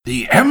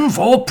The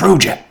M4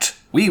 Project.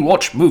 We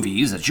watch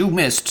movies that you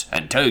missed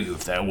and tell you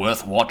if they're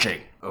worth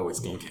watching. Oh, it's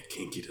gonna get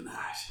kinky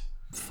tonight.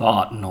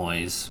 Fart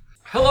noise.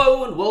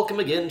 Hello and welcome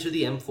again to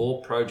the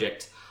M4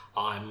 Project.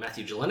 I'm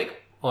Matthew Jelenic.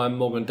 I'm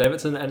Morgan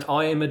Davidson, and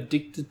I am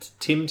addicted to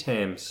Tim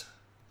Tams.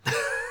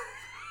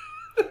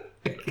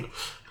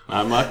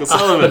 I'm Michael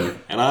Sullivan,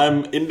 and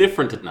I'm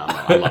indifferent to... No,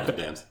 I love the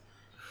dance.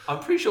 I'm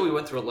pretty sure we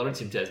went through a lot of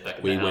Tim Tams back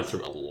in We the went house.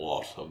 through a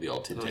lot of the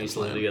old Tim We Tams. used to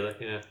live together,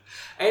 yeah.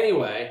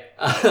 Anyway,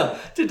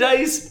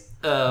 today's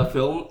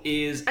film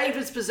is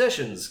Ava's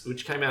Possessions,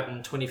 which came out in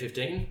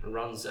 2015 and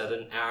runs at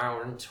an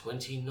hour and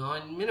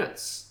 29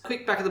 minutes.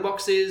 Quick back of the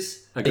box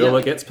is... A girl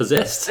that gets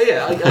possessed.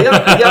 Yeah,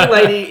 a young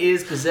lady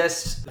is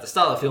possessed. At the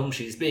start of the film,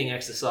 she's being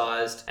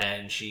exorcised,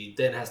 and she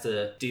then has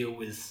to deal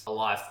with a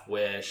life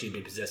where she'd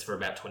been possessed for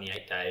about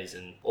 28 days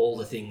and all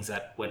the things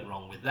that went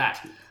wrong with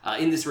that.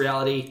 In this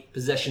reality,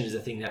 possession is a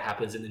thing that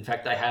happens, and in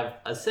fact, they have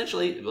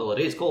essentially, well, it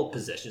is called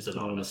Posessions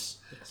Anonymous.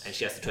 Yes. And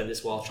she has to turn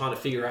this while trying to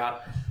figure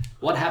out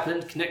what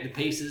happened, connect the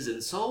pieces,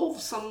 and solve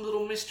some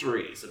little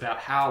mysteries about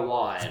how,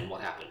 why, and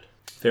what happened.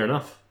 Fair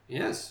enough.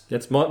 Yes.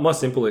 That's my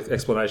simple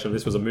explanation of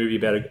this was a movie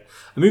about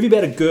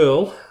a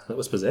girl that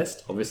was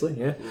possessed, obviously,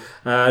 yeah.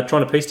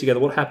 Trying to piece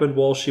together what happened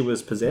while she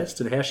was possessed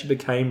and how she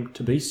became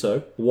to be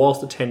so,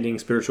 whilst attending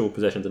Spiritual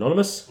Possessions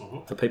Anonymous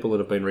for people that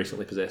have been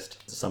recently possessed.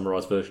 It's a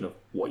summarised version of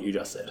what you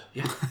just said.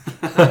 Yeah.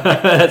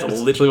 That's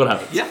literally what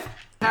happens. Yeah.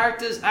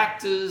 Characters,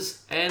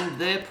 actors, and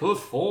their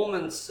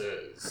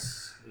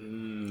performances.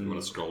 You want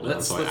to scroll down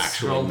Let's so I actually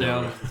scroll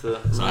know. down.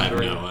 So I have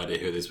no idea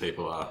who these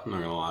people are, I'm not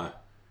going to lie.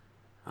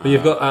 But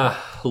you've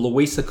got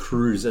Luisa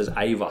Cruz as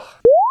Ava.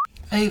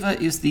 Ava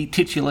is the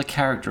titular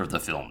character of the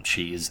film.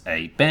 She is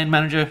a band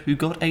manager who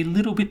got a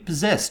little bit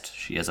possessed.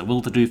 She has a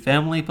well-to-do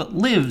family but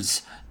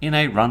lives in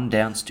a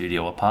run-down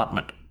studio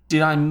apartment.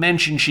 Did I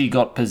mention she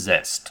got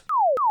possessed?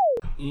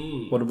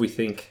 What did we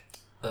think?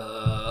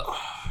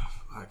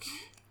 I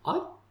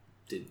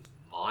didn't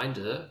mind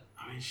her.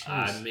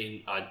 I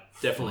mean, I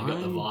definitely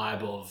got the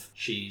vibe of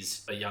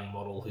she's a young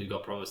model who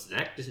got promised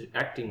an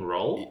acting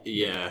role.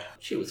 Yeah.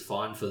 She was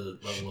fine for the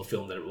level of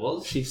film that it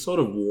was. She sort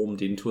of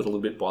warmed into it a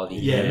little bit by the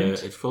Yeah, end.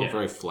 it felt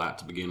very flat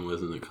to begin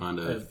with, and it kind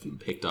of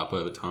picked up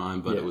over time,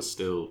 but it was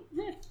still...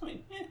 it's fine.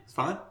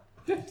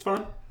 Yeah, it's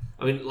fine.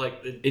 I mean, like,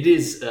 it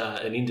is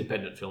an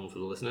independent film for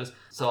the listeners,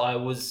 so I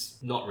was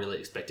not really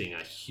expecting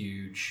a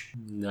huge...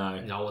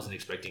 No, I wasn't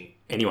expecting...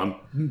 anyone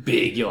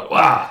big. You're like,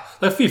 wow.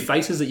 There are a few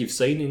faces that you've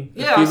seen in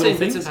Yeah, a few I've little seen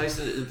things. bits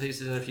and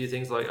pieces and a few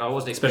things. Like, I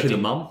wasn't Especially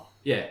expecting... the mum.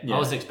 Yeah, Yeah. I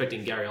wasn't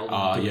expecting Gary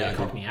Oldman to do a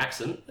Cockney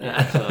accent. So,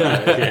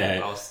 Yeah.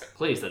 I was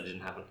pleased that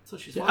didn't happen. So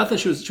she's Yeah, fine. I thought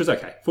she was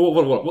okay. For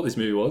what this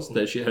movie was,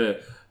 that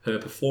her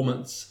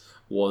performance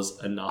was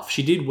enough.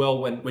 She did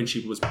well when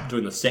she was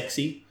doing the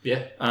sexy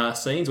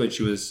scenes, when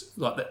she was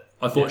like that.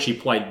 I thought she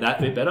played that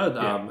bit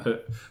better.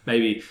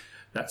 Maybe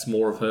that's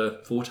more of her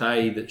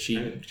forte, that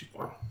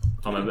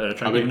I'm an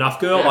attractive enough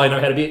girl. I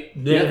know how to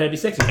be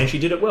sexy, and she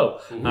did it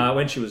well.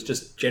 When she was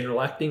just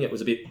general acting, it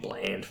was a bit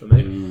bland for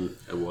me.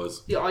 It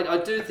was. Yeah, I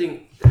do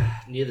think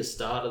near the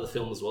start of the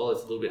film as well, it's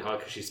a little bit hard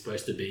because she's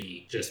supposed to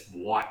be just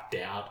wiped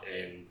out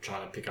and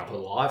trying to pick up her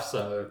life,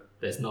 so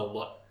there's not a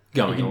lot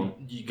Going on.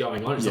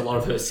 It's a lot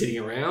of her sitting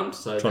around.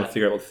 So Trying to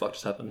figure out what the fuck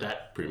just happened.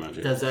 that Pretty much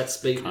it. does that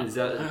speak? Is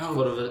that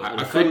sort of an I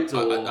effect?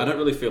 don't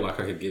really feel like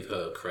I could give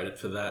her credit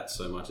for that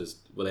so much as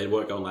they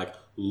weren't going like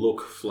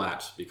look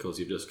flat because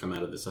you've just come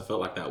out of this. I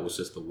felt like that was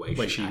just the way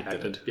she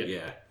acted.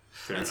 Yeah.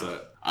 And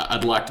so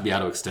I'd like to be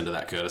able to extend to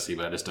that courtesy,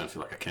 but I just don't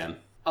feel like I can.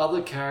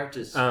 Other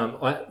characters.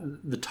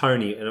 The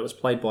Tony, and it was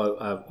played by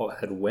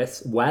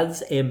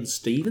Waz M.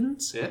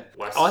 Stevens. Yeah,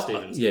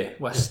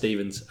 Waz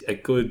Stevens, a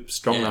good,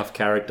 strong enough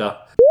character.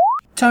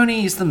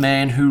 Tony is the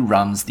man who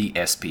runs the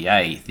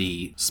SPA,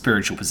 the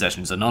Spiritual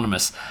Possessions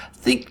Anonymous.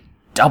 Think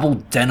double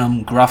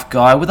denim gruff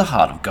guy with a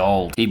heart of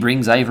gold. He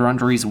brings Ava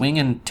under his wing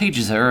and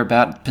teaches her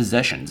about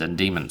possessions and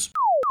demons.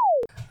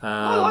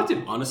 I liked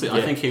him. Honestly,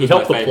 I think he He was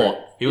helped my the favorite.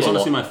 plot He was a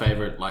honestly lot. my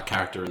favorite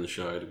character in the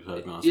show. To be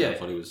perfectly honest, Yeah. I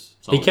thought he was.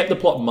 He Solid. kept the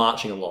plot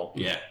marching along.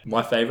 Yeah.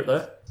 My favourite,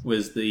 though,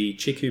 was the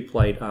chick who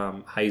played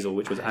Hazel,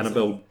 which was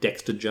Annabelle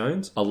Dexter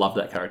Jones. I love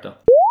that character.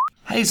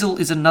 Hazel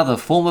is another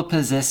former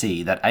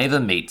possessee that Ava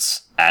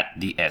meets at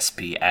the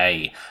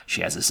SPA.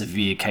 She has a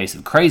severe case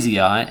of crazy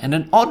eye and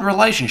an odd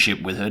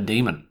relationship with her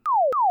demon.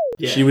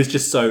 Yeah. She was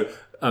just so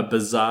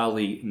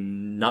bizarrely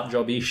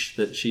nutjob-ish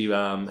that she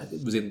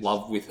was in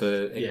love with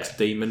her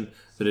ex-demon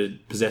that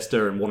had possessed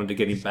her and wanted to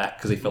get him back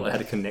because he felt they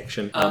had a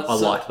connection. I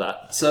liked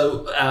that.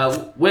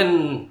 So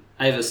when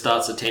Ava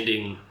starts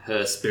attending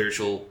her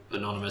Spiritual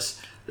Anonymous,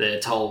 they're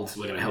told,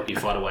 we're going to help you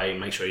fight away and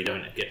make sure you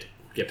don't get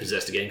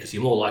possessed again, because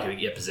you're more likely to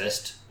get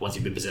possessed once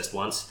you've been possessed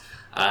once.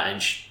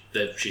 And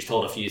she's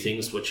told a few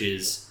things, which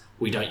is,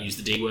 we don't use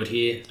the D word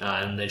here.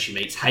 And then she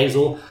meets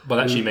Hazel. But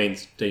that she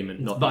means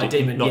demon, not By dick.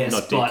 demon, not, yes,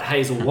 not dick. but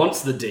Hazel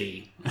wants the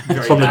D.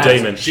 Very From the badly.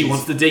 demon. She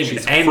wants the demon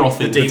she's and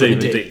frothing the demon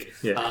the dick.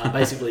 Yeah.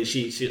 Basically,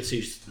 she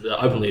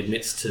openly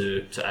admits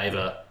to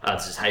Ava,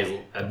 this is Hazel,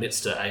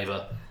 admits to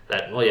Ava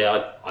that, oh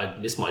yeah, I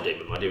miss my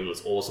demon. My demon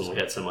was awesome. We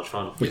had so much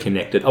fun. We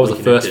connected. I was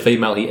the first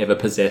female he ever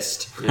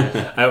possessed.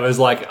 Yeah. It was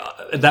like,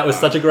 that was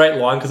such a great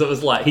line because it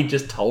was like, he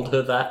just told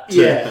her that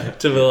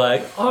to be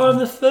like, oh, I'm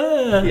the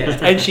first. Yeah.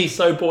 And she's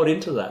so bought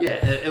into that.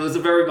 Yeah, it was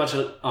very much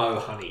a, oh,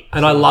 honey.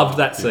 And I loved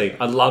that scene.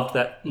 I loved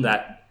the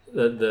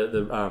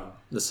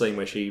scene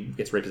where she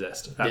gets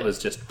repossessed. That was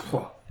just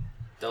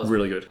that was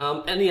really good.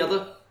 Any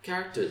other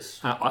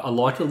characters? I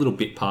liked a little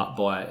bit part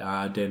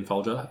by Dan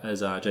Folger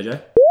as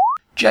JJ.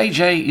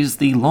 JJ is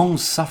the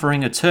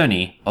long-suffering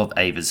attorney of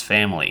Ava's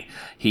family.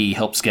 He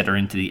helps get her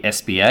into the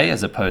SPA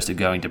as opposed to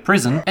going to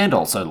prison, and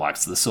also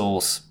likes the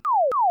sauce.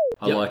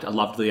 I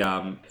loved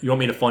the you want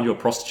me to find you a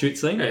prostitute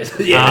scene?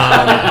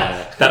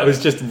 That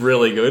was just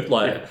really good.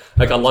 Like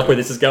I like where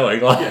this is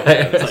going. Like,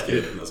 that's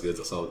good. That's good.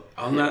 That's solid.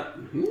 On that,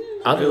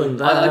 other than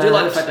that, I do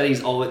like the fact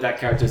that that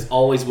character is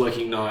always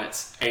working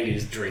nights and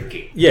is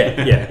drinking.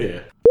 Yeah.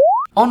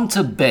 On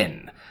to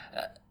Ben.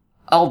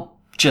 I'll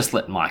just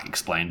let Mike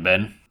explain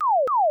Ben.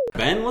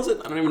 Ben, was it?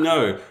 I don't even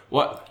know.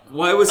 What?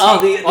 Why was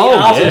the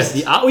artist?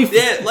 The art.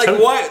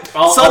 Why?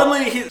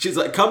 Suddenly, she's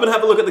like, "Come and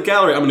have a look at the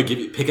gallery. I'm going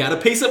to pick out a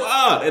piece of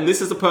art." And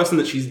this is the person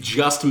that she's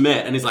just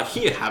met, and he's like,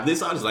 "Here, have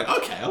this art." He's like,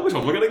 "Okay, which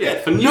one am I going to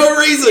get?" For no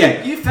reason.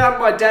 Yeah, you found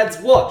my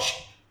dad's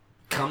watch.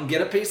 Come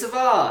get a piece of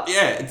art.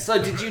 Yeah.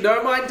 So did you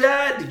know my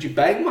dad? Did you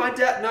bang my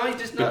dad? No, you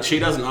just know. But she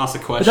doesn't ask the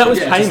question. But that was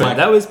payment. Like,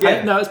 that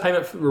was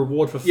payment for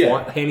reward for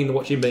handing the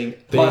watch in being.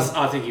 Plus,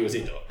 I think he was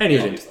into it. And he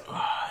was into it.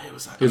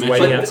 He was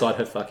waiting outside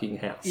her fucking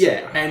house.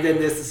 Yeah, and then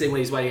there's the scene where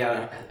he's waiting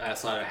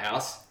outside her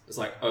house. It's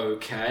like,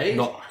 okay.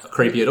 Not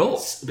creepy at all.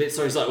 So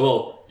he's like,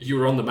 well, you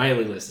were on the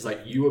mailing list. It's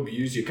like, you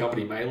abused your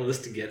company mailing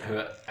list to get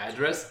her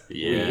address?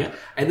 Yeah.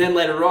 And then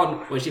later on,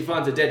 when she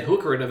finds a dead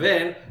hooker in a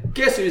van,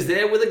 guess who's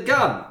there with a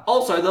gun?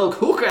 Also, the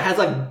hooker has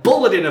a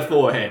bullet in her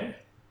forehead.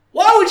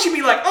 Why would she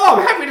be like, oh,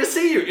 I'm happy to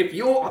see you if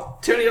you're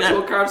turning up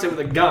to a crime scene with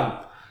a gun?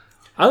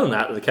 Other than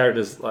that, the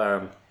characters,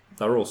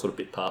 they were all sort of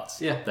bit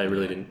parts. Yeah. They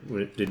really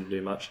didn't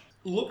do much.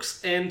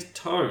 Looks and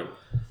tone.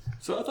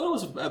 So I thought it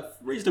was a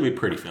reasonably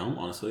pretty film,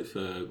 honestly. It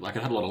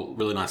had a lot of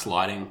really nice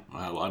lighting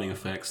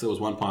effects. There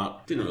was one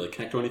part didn't really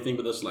connect to anything,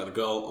 but there's like the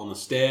girl on the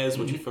stairs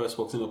when she first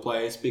walks into the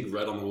place, big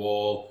red on the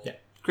wall,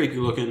 creepy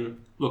looking,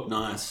 looked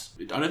nice.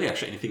 I don't think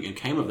actually anything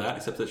came of that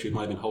except that she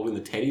might have been holding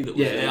the teddy that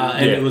was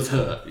it was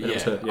her.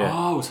 Yeah.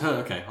 Oh, it was her.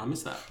 Okay, I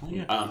missed that.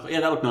 But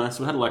that looked nice.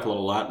 We had like a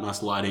lot of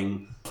nice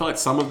lighting. I felt like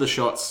some of the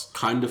shots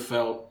kind of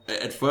felt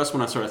at first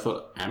when I saw it, I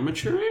thought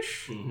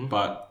amateurish,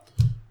 but.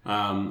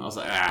 I was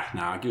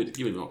like,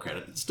 give it more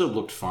credit. It still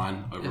looked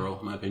fine overall,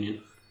 in my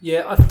opinion.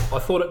 Yeah, I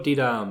thought it did.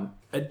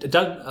 It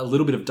done a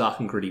little bit of dark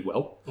and gritty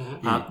well.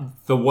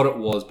 For what it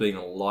was, being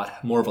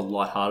more of a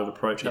light-hearted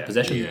approach at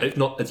Possession.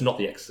 Yeah. It's not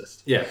The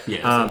Exorcist.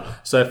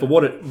 So for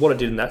what it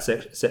did in that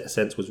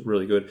sense was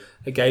really good.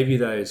 It gave you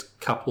those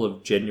couple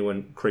of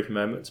genuine creepy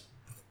moments.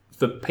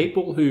 For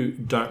people who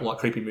don't like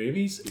creepy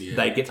movies,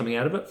 they get something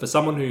out of it. For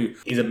someone who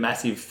is a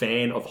massive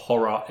fan of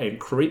horror and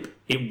creep,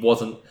 it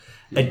wasn't.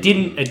 It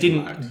didn't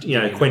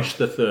quench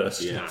the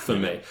thirst for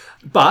me.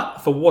 But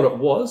for what it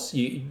was,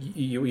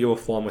 you were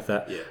fine with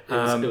that.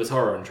 Yeah, it was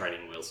horror on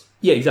training wheels.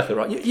 Yeah, exactly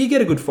right. You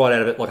get a good fright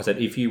out of it, like I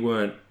said, if you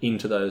weren't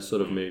into those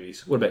sort of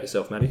movies. What about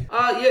yourself, Matty?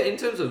 In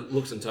terms of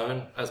looks and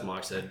tone, as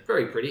Mike said,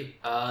 very pretty.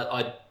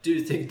 I do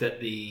think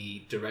that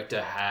the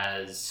director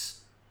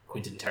has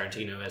Quentin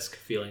Tarantino-esque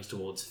feelings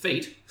towards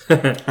feet.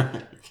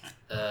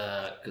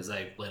 Because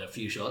they let a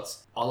few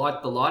shots. I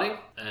like the lighting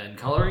and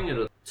colouring,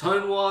 and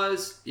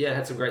tone-wise, it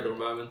had some great little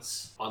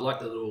moments. I like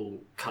the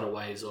little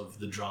cutaways of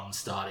the drum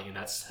starting, and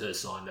that's her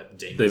sign that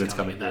the demon's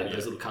coming.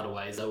 Those little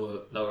cutaways, they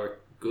were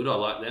good. I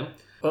like them.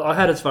 Well, I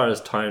had as far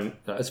as tone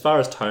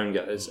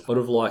goes, I would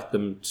have liked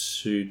them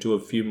to do a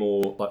few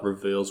more like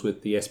reveals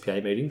with the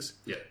SPA meetings.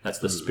 Yeah, that's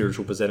the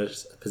Spiritual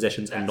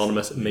Possessions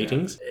Anonymous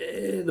meetings.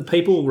 The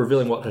people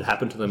revealing what had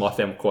happened to them, I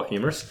found quite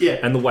humorous. Yeah,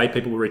 and the way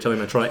people were retelling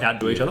them and trying to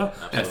outdo each other.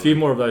 Absolutely. A few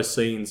more of those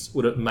scenes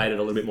would have made it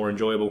a little bit more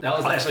enjoyable. That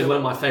was actually one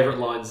of my favourite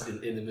lines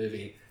in the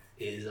movie.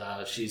 Is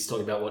she's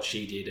talking about what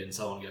she did, and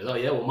someone goes, "Oh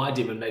yeah, well my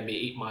demon made me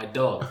eat my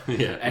dog."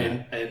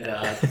 And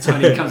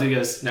Tony comes and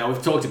goes, "Now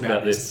we've talked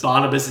about this.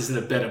 Barnabas is in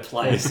a better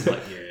place."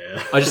 Like,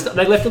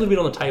 they left a little bit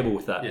on the table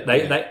with that.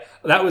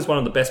 That was one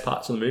of the best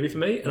parts of the movie for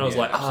me, and I was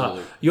like,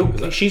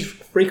 she's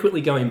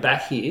frequently going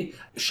back here.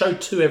 Show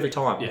 2 every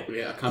time.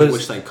 I kind of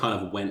wish they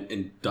kind of went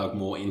and dug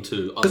more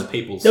into other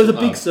people's. There was a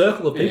big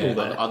circle of people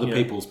there. Other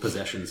people's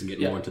possessions and get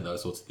more into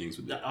those sorts of things.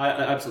 I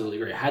absolutely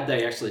agree. Had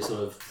they actually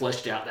sort of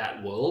fleshed out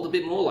that world a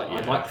bit more,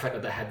 I like the fact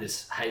that they had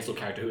this Hazel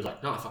character who was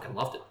like, "No, I fucking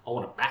loved it. I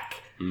want it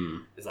back."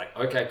 It's like,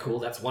 okay, cool.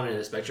 That's one end of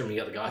the spectrum. You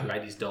got the guy who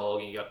ate his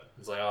dog, and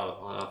it's like,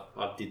 oh,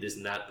 I did this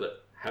and that,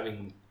 but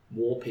having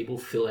more people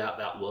fill out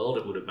that world,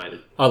 it would have made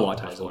it. I liked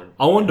Hazel.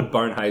 I wanted to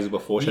bone Hazel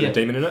before she had a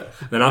demon in it.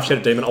 And then after she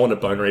had a demon, I wanted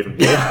to bone her even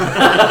more.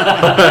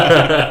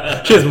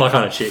 She's my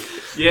kind of chick.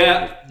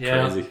 Yeah.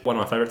 Crazy. One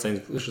of my favourite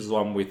scenes, which is the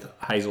one with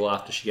Hazel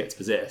after she gets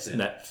possessed,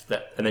 and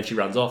then she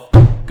runs off.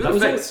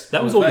 That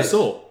was all we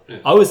saw. Yeah.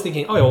 I was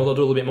thinking, they'll do a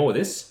little bit more with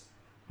this.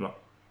 No.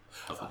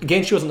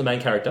 Again, she wasn't the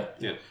main character.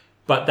 Yeah.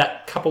 But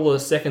that couple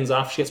of seconds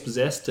after she gets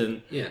possessed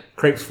and Yeah.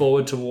 creeps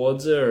forward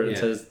towards her and Yeah.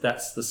 says,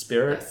 that's the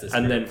spirit, That's the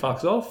spirit. and then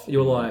fucks off,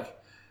 you're like,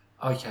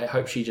 okay, I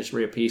hope she just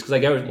reappears. Because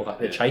they go, like,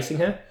 they're chasing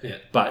her,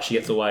 but she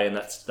gets away and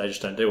they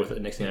just don't deal with it. The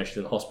next thing you know, she's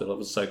in the hospital. It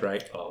was so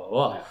great. Blah, blah,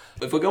 blah.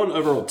 If we're going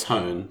overall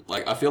tone,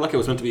 like I feel like it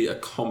was meant to be a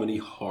comedy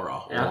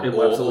horror, Yeah, it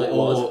absolutely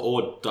was.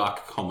 or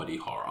dark comedy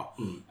horror,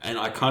 and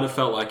I kind of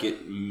felt like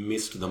it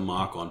missed the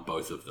mark on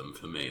both of them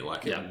for me.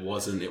 Like it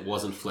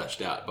wasn't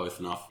fleshed out both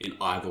enough in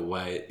either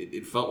way.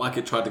 It felt like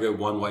it tried to go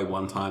one way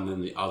one time,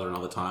 then the other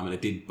another time, and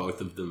it did both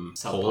of them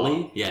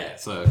poorly. Yeah,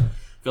 so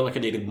I feel like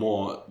it needed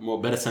more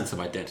better sense of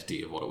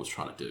identity of what it was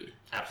trying to do.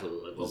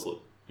 Absolutely. Well put.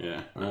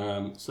 Yeah.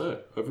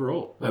 So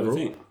overall, what do we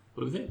think?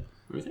 What do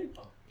we think?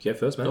 Yeah,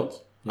 first, man.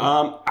 Thoughts?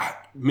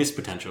 Missed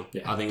potential.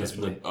 I think that's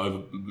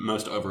the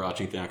most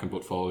overarching thing I can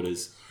put forward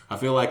is I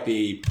feel like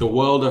the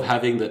world of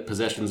having that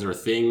possessions are a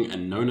thing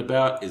and known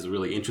about is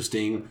really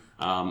interesting.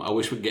 I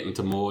wish we'd get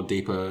into more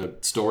deeper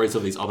stories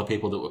of these other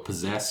people that were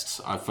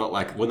possessed. I felt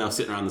like when they were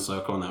sitting around the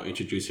circle and they were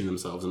introducing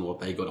themselves and what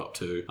they got up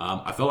to,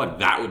 I felt like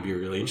that would be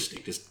really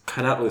interesting. Just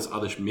cut out all this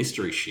other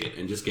mystery shit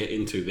and just get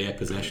into their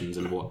possessions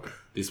and what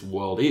this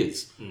world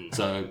is.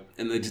 So,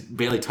 and they just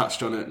barely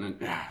touched on it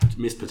and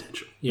missed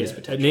potential. Yeah,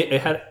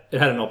 it had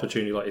an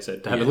opportunity, like you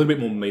said, to have a little bit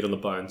more meat on the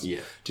bones. Yeah.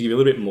 To give you a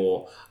little bit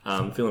more,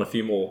 fill in a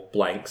few more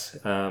blanks,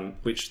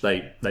 which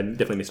they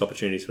definitely missed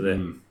opportunities for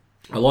there.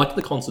 I liked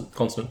the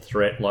constant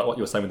threat, like what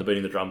you were saying with the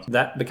beating the drums.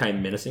 That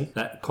became menacing.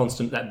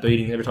 That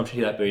beating, every time you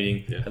hear that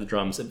beating of the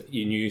drums,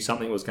 you knew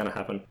something was going to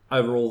happen.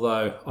 Overall,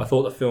 though, I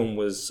thought the film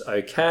was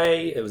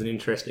okay. It was an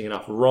interesting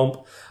enough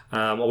romp.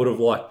 I would have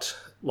liked,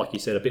 like you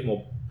said, a bit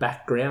more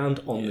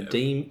background on the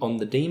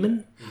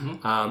demon,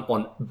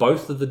 on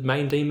both of the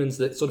main demons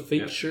that sort of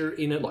feature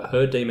in it, like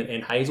her demon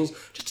and Hazel's.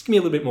 Just to give me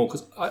a little bit more,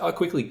 because I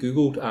quickly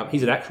Googled,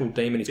 he's an actual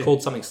demon, he's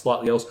called something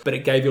slightly else, but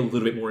it gave you a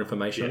little bit more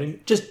information on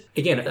him. Just,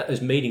 again, at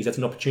those meetings, that's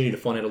an opportunity to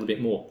find out a little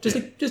bit more. Just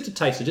to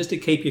taste it, just to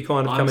keep you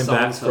kind of coming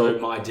back. So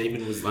my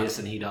demon was this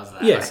and he does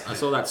that. Yes. I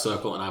saw that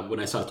circle and when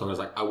I started talking, I was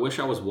like, I wish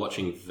I was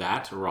watching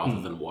that rather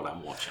than what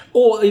I'm watching.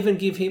 Or even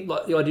give him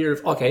like the idea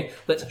of, okay,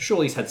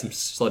 surely he's had some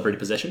celebrity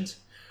possessions.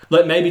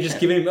 Like maybe just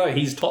giving him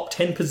his top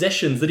 10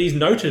 possessions that he's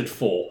noted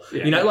for.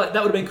 Yeah. You know, like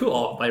that would have been cool.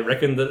 Oh, they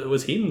reckon that it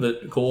was him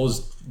that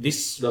caused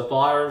this. The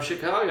fire of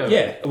Chicago.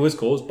 Yeah, it was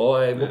caused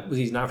by, what was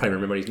his name? I can't even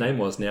remember what his name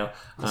was now.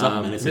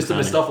 Mr.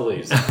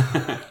 Mistopheles.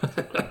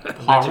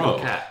 Magical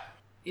cat.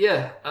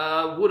 Yeah,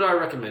 would I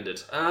recommend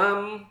it?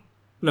 No,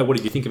 what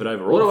did you think of it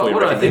overall? What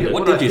did I think of it?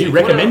 What did you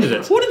recommended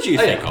it? What did you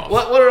think of?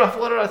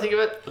 What did I think of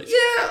it? Please.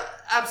 Yeah,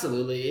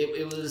 absolutely.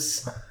 It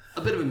was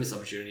a bit of a missed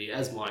opportunity.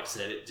 As Mike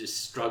said, it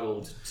just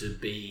struggled to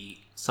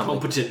be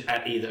competent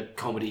at either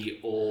comedy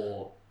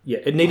or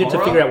it needed horror.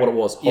 To figure out what it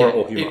was, horror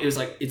or humor. It was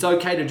like, it's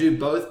okay to do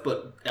both,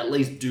 but at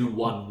least do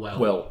one well.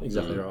 Well,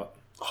 exactly right.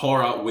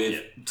 Horror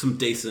with some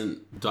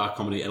decent dark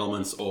comedy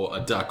elements or a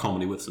dark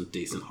comedy with some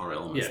decent horror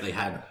elements. They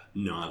had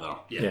neither.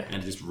 And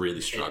it just really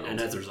struggled. And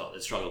as a result,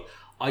 it struggled.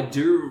 I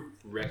do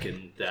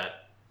reckon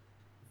that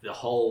the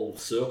whole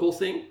circle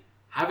thing,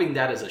 having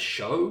that as a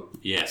show,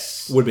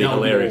 would be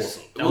hilarious.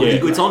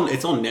 It's on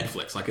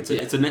Netflix. Like it's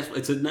a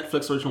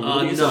Netflix original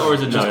movie, or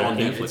is it just on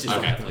Netflix? It's just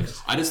on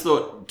Netflix. I just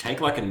thought take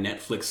like a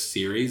Netflix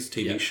series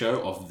TV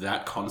show of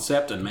that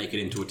concept and make it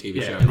into a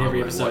TV show. And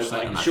every episode,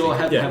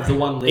 have the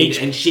one lead,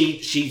 and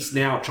she's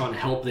now trying to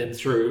help them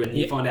through, and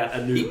you find out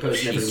a new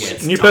person every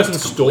week. New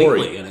person's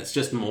story, and it's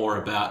just more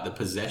about the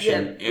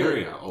possession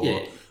area,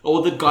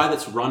 or the guy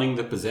that's running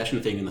the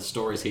possession thing and the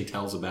stories he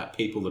tells about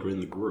people that are in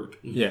the group.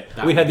 Yeah,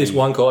 we had this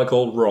one guy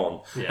called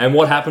Ron, and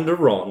what happened to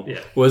Ron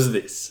was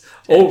this.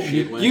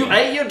 You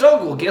ate your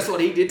dog. Well, guess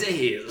what he did to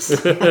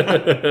his?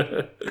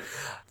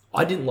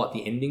 I didn't like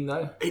the ending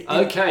though.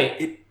 We'll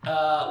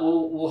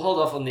hold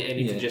off on the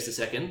ending for just a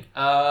second.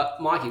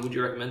 Mikey, would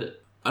you recommend it?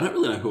 I don't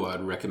really know who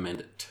I'd recommend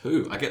it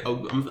to.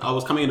 I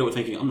was coming into it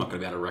thinking I'm not going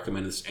to be able to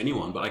recommend this to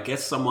anyone, but I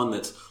guess someone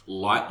that's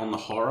light on the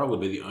horror would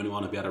be the only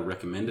one I'd be able to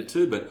recommend it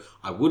to, but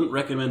I wouldn't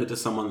recommend it to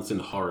someone that's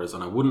into horrors,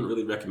 and I wouldn't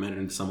really recommend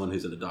it to someone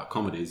who's into dark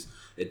comedies.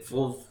 It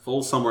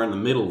falls somewhere in the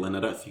middle, and I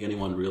don't think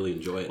anyone really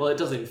enjoy it. Well, it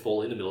doesn't even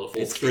fall in the middle, it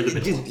falls through the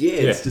middle.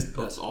 It's just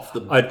off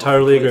the... I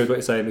totally agree with what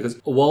you're saying, because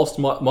whilst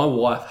my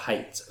wife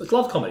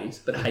loves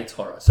comedies, but hates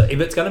horror. So if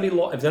it's going to be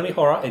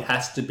horror, it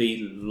has to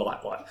be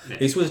light. Yeah.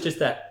 This was just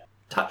that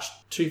touch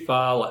too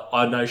far. Like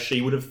I know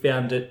she would have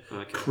found it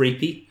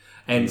creepy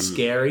and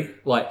scary.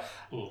 Like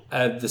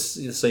the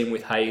scene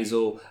with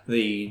Hazel,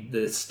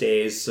 the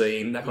stairs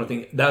scene, that kind of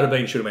thing. That would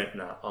have should have been.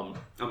 No,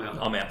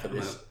 I'm out for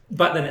this.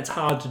 But then it's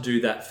hard to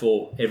do that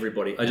for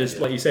everybody. I just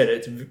like you said,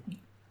 it's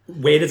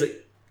where does it?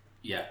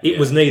 Yeah, it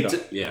was neither.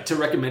 To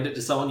recommend it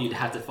to someone, you'd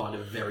have to find a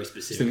very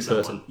specific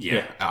person.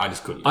 Yeah, I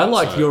just couldn't. I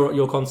like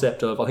your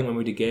concept of, I think when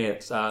we did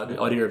Gantz,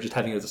 the idea of just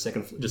having it as a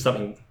second, just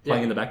something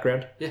playing in the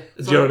background. Yeah,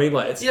 do you know what I mean?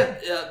 Like, it's,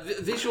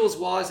 visuals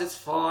wise, it's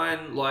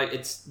fine. Like,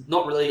 it's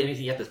not really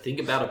anything you have to think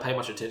about or pay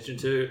much attention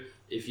to.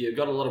 If you've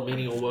got a lot of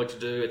meaning or work to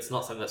do, it's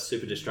not something that's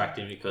super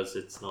distracting because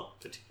it's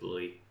not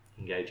particularly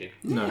engaging.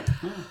 No.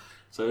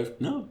 So,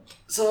 no.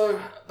 So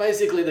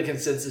basically, the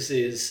consensus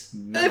is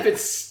if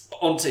it's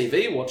on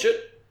TV, watch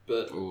it.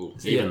 But Ooh,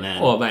 even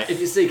then. Oh, mate. if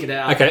you seek it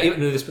out, Okay, put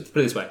it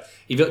this way.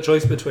 You've got a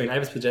choice between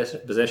Ava's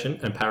Possession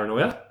and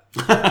Paranoia.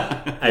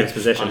 Ava's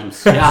Possession. I'm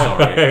so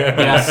sorry.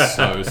 I'm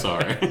so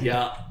sorry.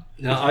 yeah,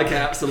 no, okay,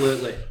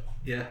 absolutely,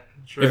 yeah.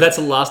 True. If that's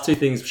the last two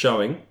things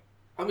showing,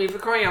 I mean, for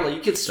crying out loud,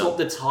 you could swap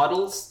the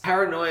titles.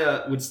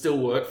 Paranoia would still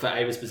work for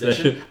Ava's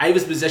Possession.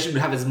 Ava's Possession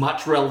would have as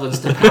much relevance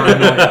to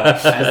Paranoia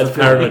as the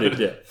Paranoia film. did,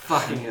 yeah.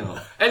 Fucking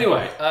hell.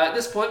 Anyway, at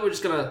this point, we're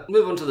just going to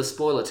move on to the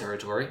spoiler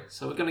territory.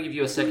 So we're going to give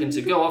you a second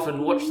to go off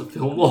and watch the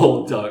film.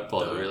 Or don't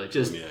bother, really.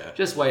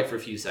 Just wait for a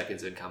few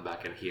seconds and come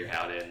back and hear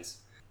how it ends.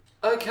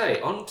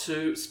 Okay, on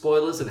to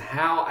spoilers and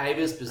how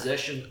Ava's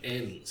Possession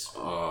ends.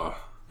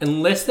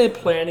 Unless they're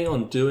planning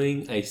on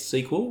doing a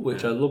sequel,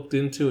 which I looked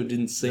into and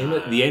didn't seem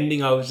it. The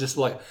ending, I was just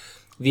like...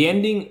 The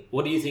ending...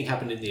 What do you think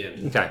happened in the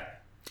end? Okay.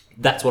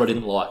 That's what I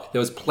didn't like. There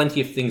was plenty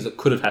of things that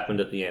could have happened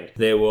at the end.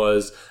 There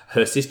was...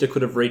 Her sister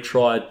could have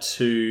retried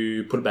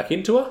to put it back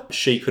into her.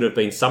 She could have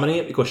been summoning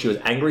it because she was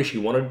angry. She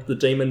wanted the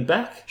demon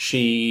back.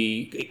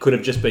 It could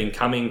have just been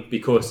coming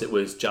because it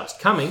was just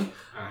coming.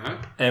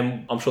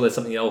 And I'm sure there's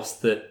something else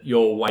that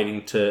you're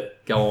waiting to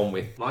go on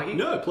with. Mikey?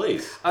 No,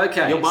 please.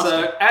 Okay,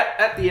 so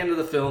at the end of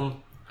the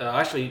film,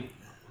 actually,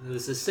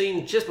 there's a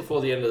scene just before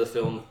the end of the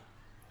film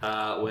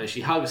where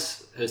she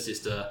hugs her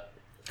sister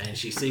and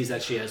she sees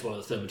that she has one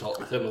of the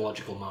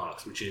thermological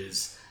marks, which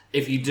is,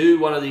 if you do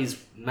one of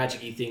these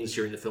magic-y things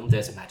during the film,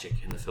 there's magic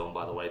in the film,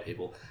 by the way,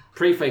 people.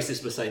 Preface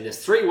this by saying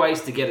there's 3 ways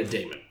to get a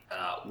demon.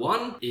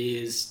 One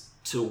is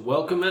to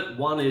welcome it,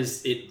 one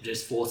is it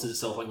just forces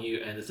itself on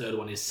you, and the third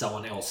one is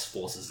someone else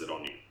forces it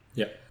on you.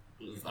 Yep.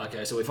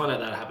 Okay, so we find out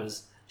that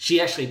happens.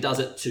 She actually does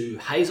it to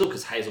Hazel,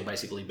 because Hazel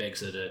basically begs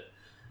her to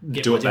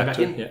get Do my it demon back back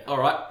to in. her, yeah.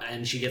 Alright,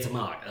 and she gets a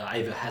mark.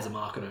 Ava has a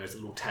mark on her, it's a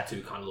little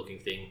tattoo kind of looking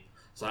thing.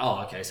 It's like,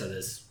 oh, okay, so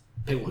there's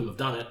people who have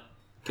done it,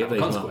 Get have a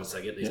these consequence,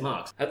 they get these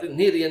marks.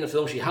 Near the end of the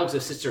film, she hugs her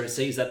sister and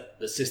sees that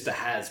the sister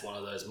has one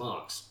of those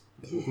marks.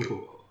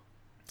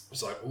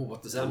 It's like, oh,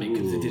 what does that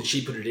mean? Did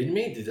she put it in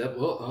me? Did that?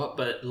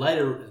 But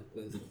later,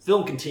 the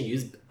film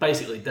continues.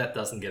 Basically, that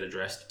doesn't get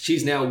addressed.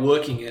 She's now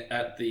working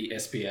at the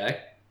SPA,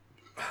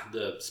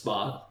 the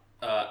spa,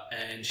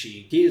 and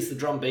she hears the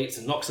drum beats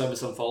and knocks over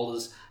some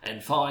folders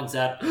and finds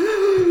that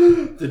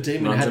the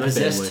demon had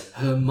possessed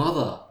her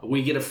mother.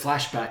 We get a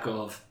flashback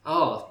of,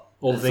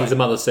 all the things the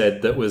mother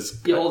said that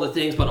was... Yeah, all the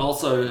things, but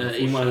also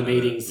in one of the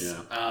meetings,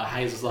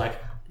 Hazel's like,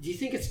 do you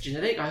think it's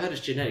genetic? I heard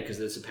it's genetic because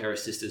there's a pair of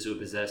sisters who were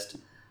possessed.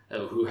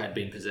 Who had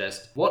been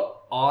possessed.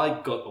 What I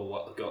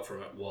got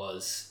from it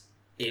was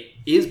it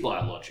is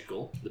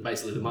biological.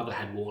 Basically, the mother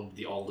had warned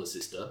the older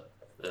sister,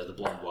 the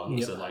blonde one.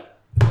 Yep. So, like,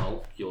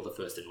 well, you're the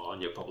first in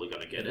line. You're probably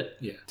going to get it.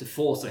 Yeah. To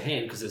force a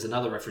hand, because there's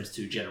another reference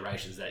to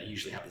generations that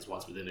usually happens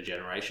once within a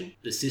generation.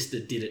 The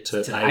sister did it to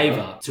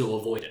Ava to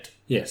avoid it.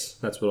 Yes,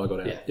 that's what I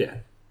got out. Yeah.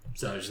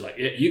 So she's like,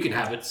 yeah, you can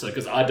have it, so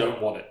because I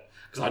don't want it.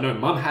 Because I know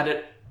Mum had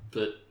it,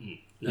 but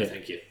no,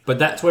 thank you. But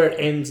that's where it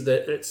ends.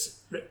 That it's...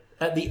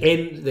 At the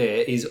end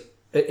it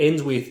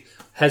ends with,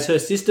 has her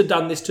sister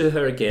done this to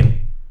her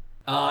again?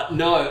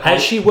 No.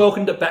 Has she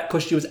welcomed it back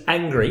because she was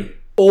angry?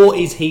 Or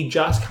is he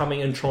just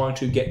coming and trying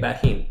to get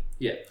back in?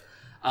 Yeah.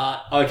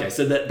 Okay,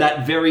 so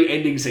that very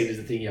ending scene is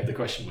the thing you have the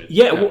question with.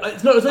 Yeah, well,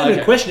 it's not even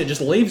a question, it just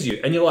leaves you.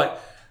 And you're like,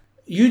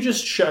 you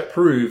just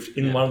proved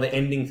in one of the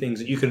ending things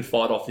that you can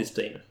fight off this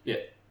demon. Yeah.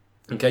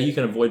 Okay, you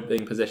can avoid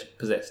being possessed.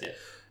 Yeah.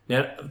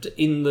 Now,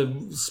 in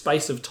the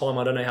space of time,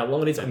 I don't know how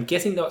long it is, I'm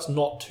guessing that it's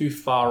not too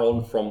far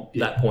on from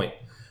that point.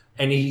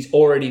 And he's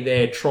already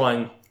there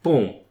trying,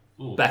 boom,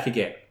 back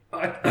again.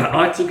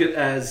 I took it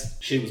as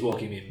she was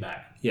walking him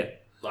back. Yeah.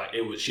 Like,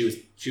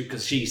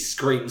 because she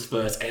screams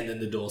first and then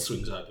the door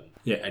swings open.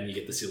 Yeah. And you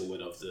get the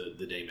silhouette of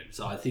the demon.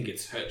 So I think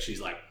it's her.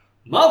 She's like,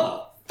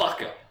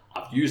 motherfucker,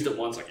 I've used it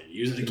once, I can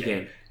use it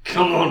again.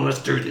 Come on,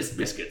 let's do this,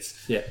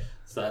 biscuits. Yeah.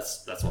 So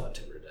that's what I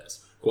interpreted it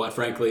as. Quite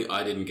frankly,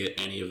 I didn't get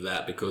any of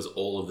that because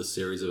all of the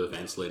series of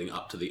events leading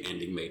up to the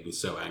ending made me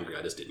so angry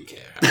I just didn't care.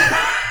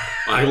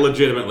 I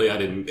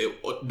didn't.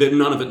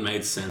 None of it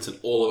made sense and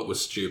all of it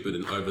was stupid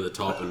and over the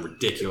top and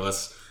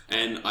ridiculous.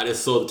 And I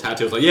just saw the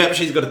tattoo. I was like, yeah, but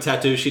she's got a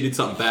tattoo. She did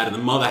something bad and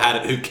the mother had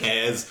it. Who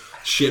cares?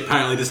 Shit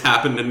apparently just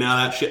happened and now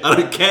that shit... I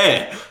don't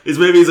care. This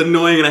movie is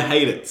annoying and I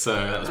hate it. So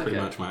that was pretty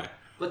much my...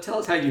 But tell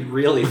us how you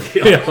really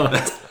feel.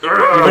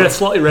 You're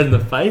slightly red in the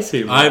face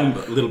here. I'm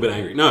a little bit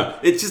angry. No,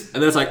 it's just...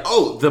 And then it's like,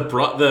 oh,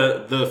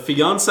 the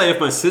fiance of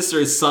my sister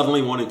is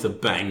suddenly wanting to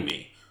bang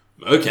me.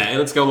 Okay,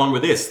 let's go along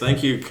with this.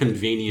 Thank you,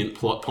 convenient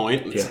plot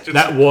point. Yeah,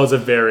 that was a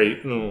very...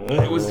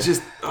 It was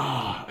just...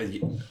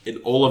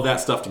 all of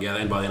that stuff together,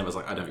 and by the end I was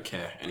like, I don't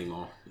care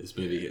anymore. This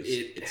movie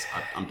is...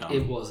 I'm done.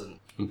 It wasn't.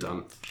 I'm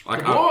done.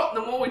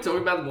 The more we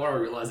talk about it, the more I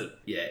realise that,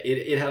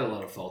 it had a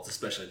lot of faults,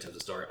 especially in terms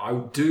of story. I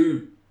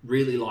do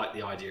really like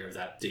the idea of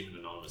that Demon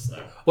Anonymous,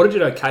 though. What did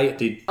you okay it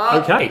did?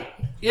 Okay.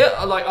 Yeah,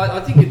 I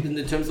think in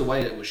terms of the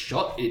way that it was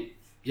shot,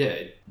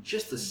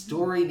 just the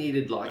story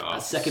needed a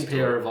second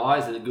pair of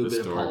eyes and a good bit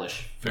of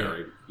polish.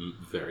 Very,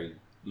 very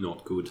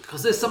not good.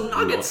 Because there's some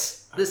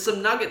nuggets. There's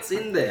some nuggets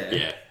in there.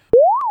 Yeah.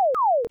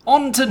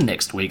 On to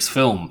next week's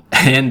film,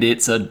 and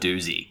it's a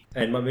doozy.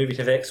 And my movie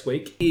for next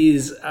week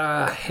is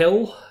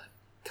Hell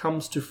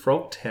Comes to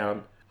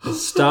Frogtown,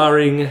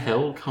 starring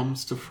Hell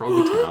Comes to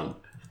Frogtown.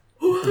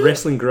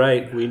 wrestling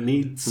great We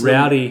need some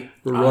Rowdy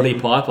Roddy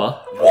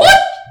Piper.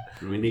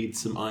 We need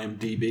some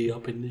IMDb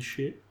up in this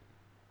shit.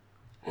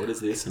 What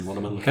is this and what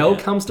am I looking Hell at?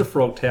 Comes to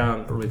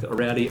Frogtown with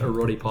Rowdy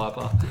Roddy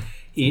Piper.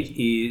 It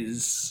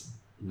is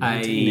a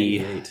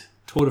 1988.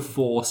 tour de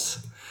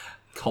force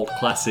cult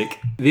classic.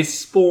 This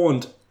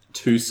spawned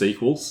 2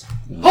 sequels.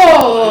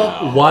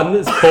 One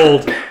is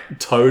called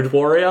Toad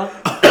Warrior.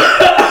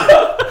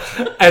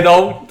 And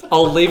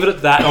I'll leave it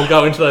at that. I'll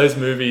go into those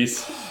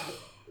movies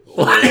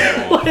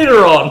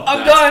later on.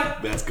 I'm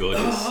done. That's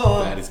gorgeous.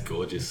 That is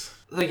gorgeous.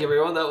 Thank you,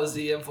 everyone. That was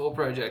the M4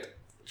 project.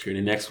 Tune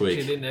in next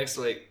week. Tune in next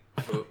week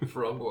for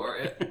Frog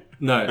Warrior.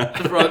 No.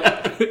 Frog.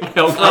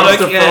 Hell Comes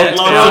to Okay.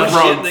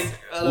 Frogtown.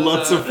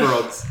 Lots of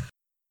frogs.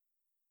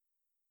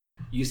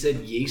 You said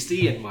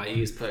yeasty and my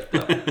ears perked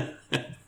up.